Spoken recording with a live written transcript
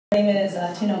name is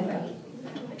Okra.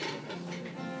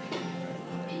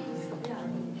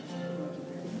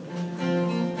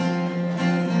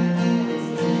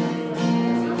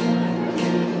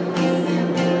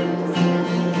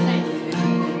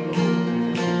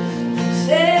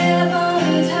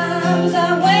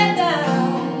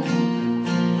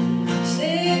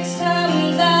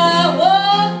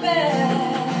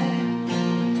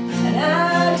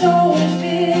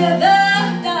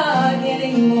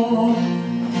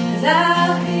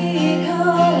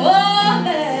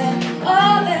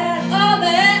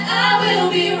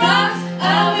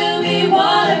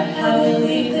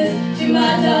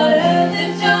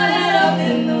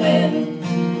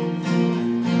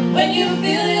 When you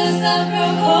feel yourself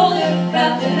grow colder,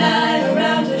 wrap the night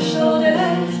around your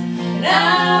shoulders, and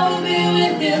I will be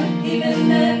with you even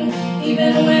then,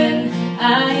 even when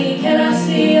I cannot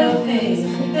see your face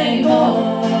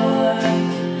anymore.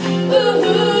 Ooh,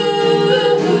 ooh,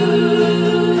 ooh,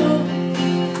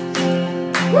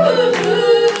 ooh, ooh,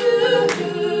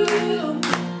 ooh.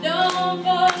 Don't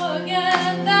forget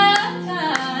that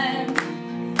time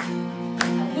I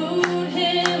wooed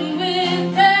him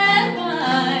with red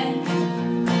wine.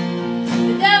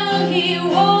 The devil, he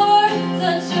wore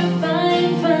such a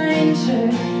fine, fine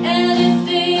shirt, and it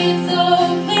stayed so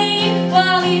clean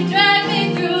while he dragged me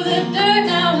through the dirt.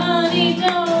 Now, honey,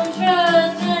 don't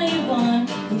trust anyone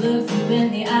who looks you in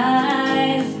the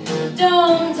eyes.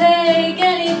 Don't take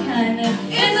any kindness,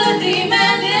 it's a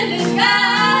demon in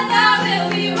disguise. I will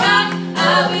be rock, I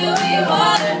will be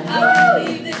water, I will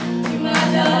leave this to my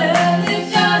daughter. Lift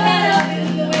your head up in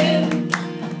the wind.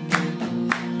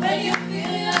 When you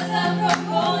feel yourself grow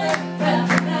colder, wrap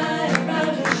the night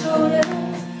around your shoulders,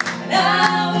 and I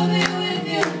will be with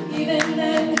you even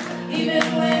then, even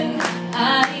when I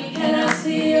cannot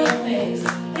see your face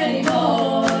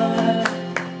anymore.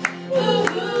 Ooh,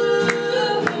 ooh,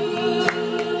 ooh,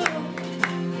 ooh, ooh.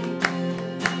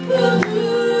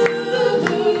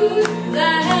 I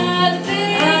have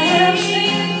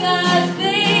seen such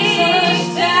things,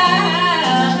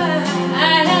 child. I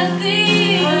have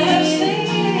seen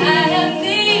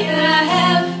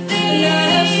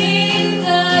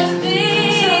such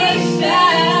things,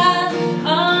 child,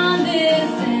 on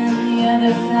this and the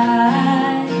other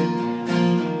side.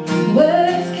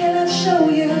 Words cannot show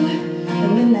you the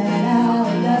midnight hour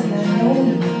does not know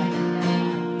you.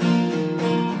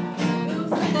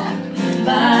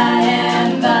 By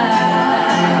and by,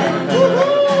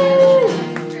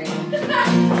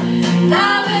 I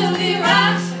will be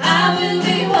rocks, I will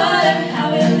be water, I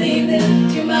will leave this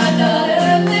to my daughter.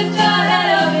 Lift your head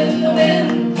up in the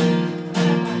wind.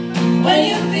 When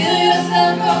you feel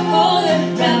yourself grow colder,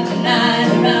 wrap the night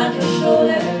around your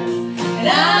shoulders, and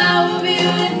I will be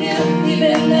with you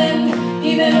even then,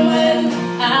 even when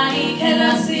I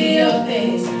cannot see your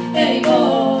face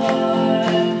anymore.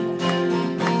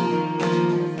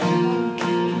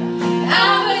 I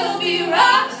will be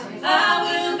rocks, I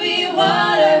will be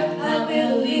water, I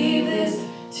will leave this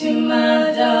to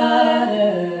my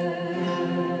daughter.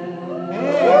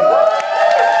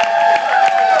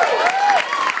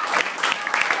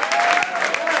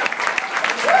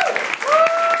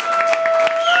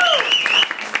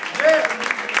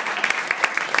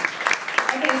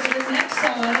 Okay, so this next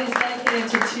song is dedicated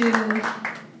to two,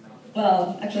 well,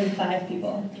 actually 5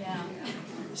 people. Yeah.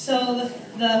 So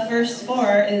the first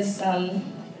 4 is, or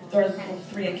well,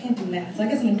 3, I can't do math, so I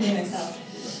guess I'm including myself.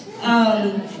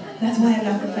 That's why I'm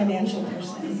not the financial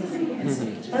person.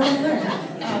 But I learn.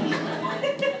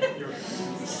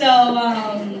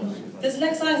 This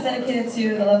next song is dedicated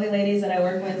to the lovely ladies that I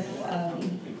work with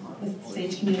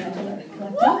Sage Community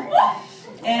Collective.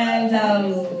 And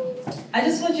I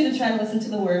just want you to try to listen to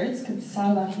the words, because it's a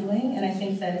song about healing, and I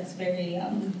think that it's very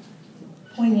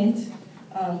poignant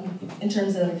in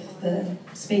terms of the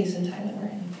space and time that we're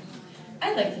in.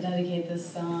 I'd like to dedicate this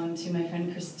song to my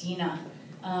friend Christina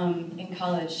in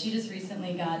college. She just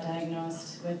recently got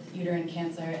diagnosed with uterine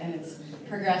cancer, and it's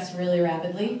progressed really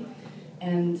rapidly.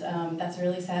 And that's a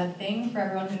really sad thing for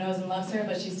everyone who knows and loves her,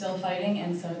 but she's still fighting,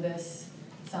 and so this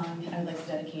song I'd like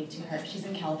to dedicate to her. She's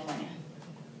in California.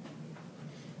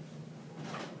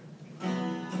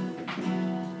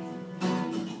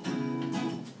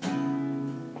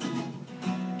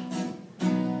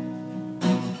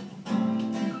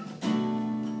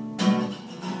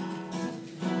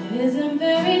 It isn't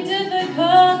very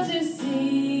difficult to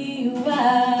see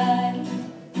why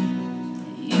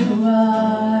you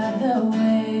are the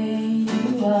way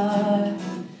you are.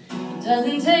 It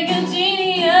doesn't take a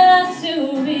genius to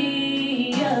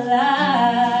realize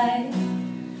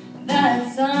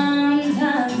that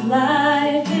sometimes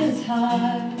life is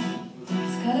hard.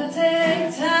 It's gonna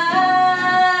take time.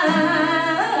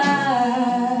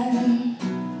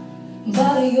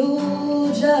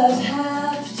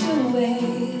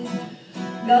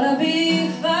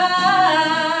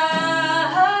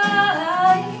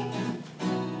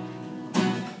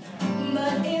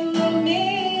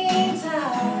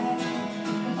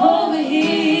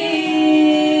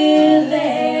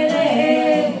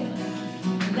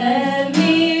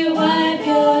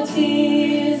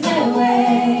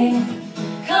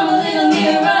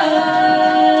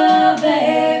 mirror,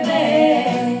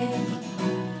 baby,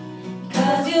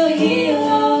 'cause you'll heal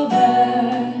over,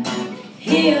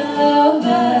 heal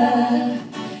over,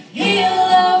 heal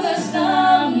over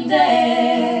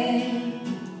someday.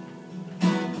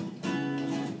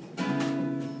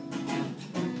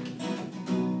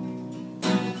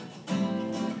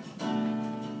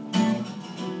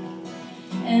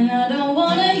 And I don't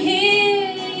wanna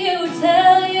hear you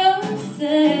tell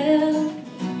yourself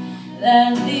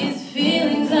that these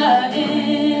feelings are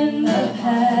in the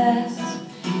past.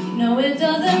 You know it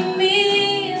doesn't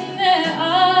mean they're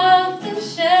off the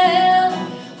shelf,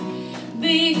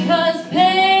 because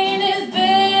pain is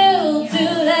built to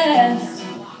last.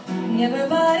 And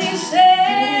everybody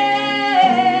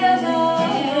says,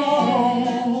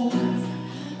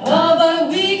 oh, but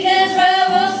we can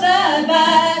travel side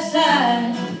by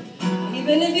side,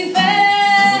 even if you fail.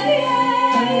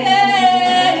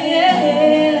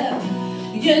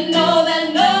 You know that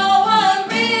no one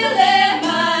really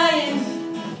minds.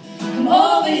 Come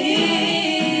over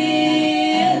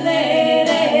here,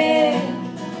 lady.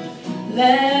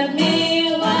 Let me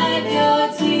wipe your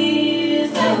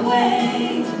tears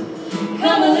away.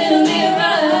 Come a little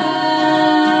nearer,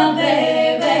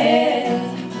 baby,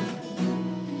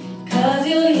 'cause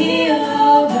you'll heal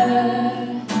over,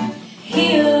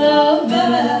 heal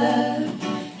over,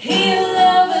 heal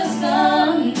over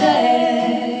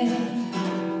someday.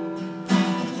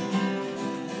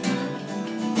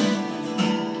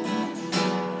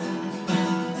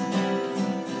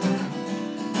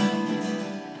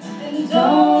 And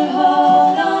don't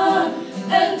hold on,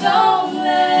 and don't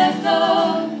let go.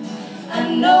 I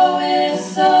know it's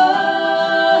so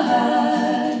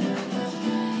hard.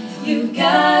 You've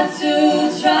got to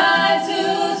try to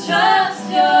trust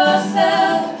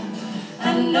yourself. I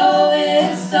know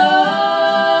it's so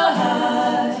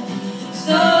hard,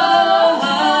 so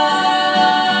hard,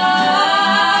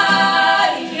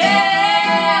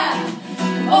 yeah.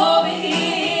 Come over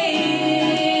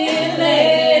here,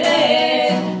 lady.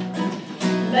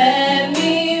 Let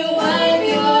me wipe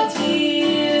your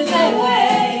tears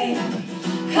away.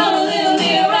 Come a little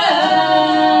nearer,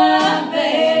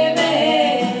 baby,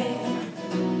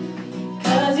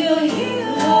 'cause you'll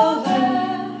heal over,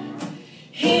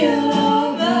 heal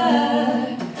over,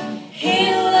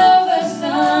 heal over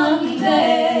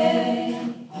someday.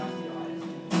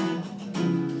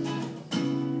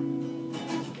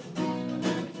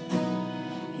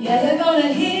 Yeah, you're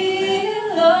gonna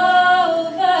heal over.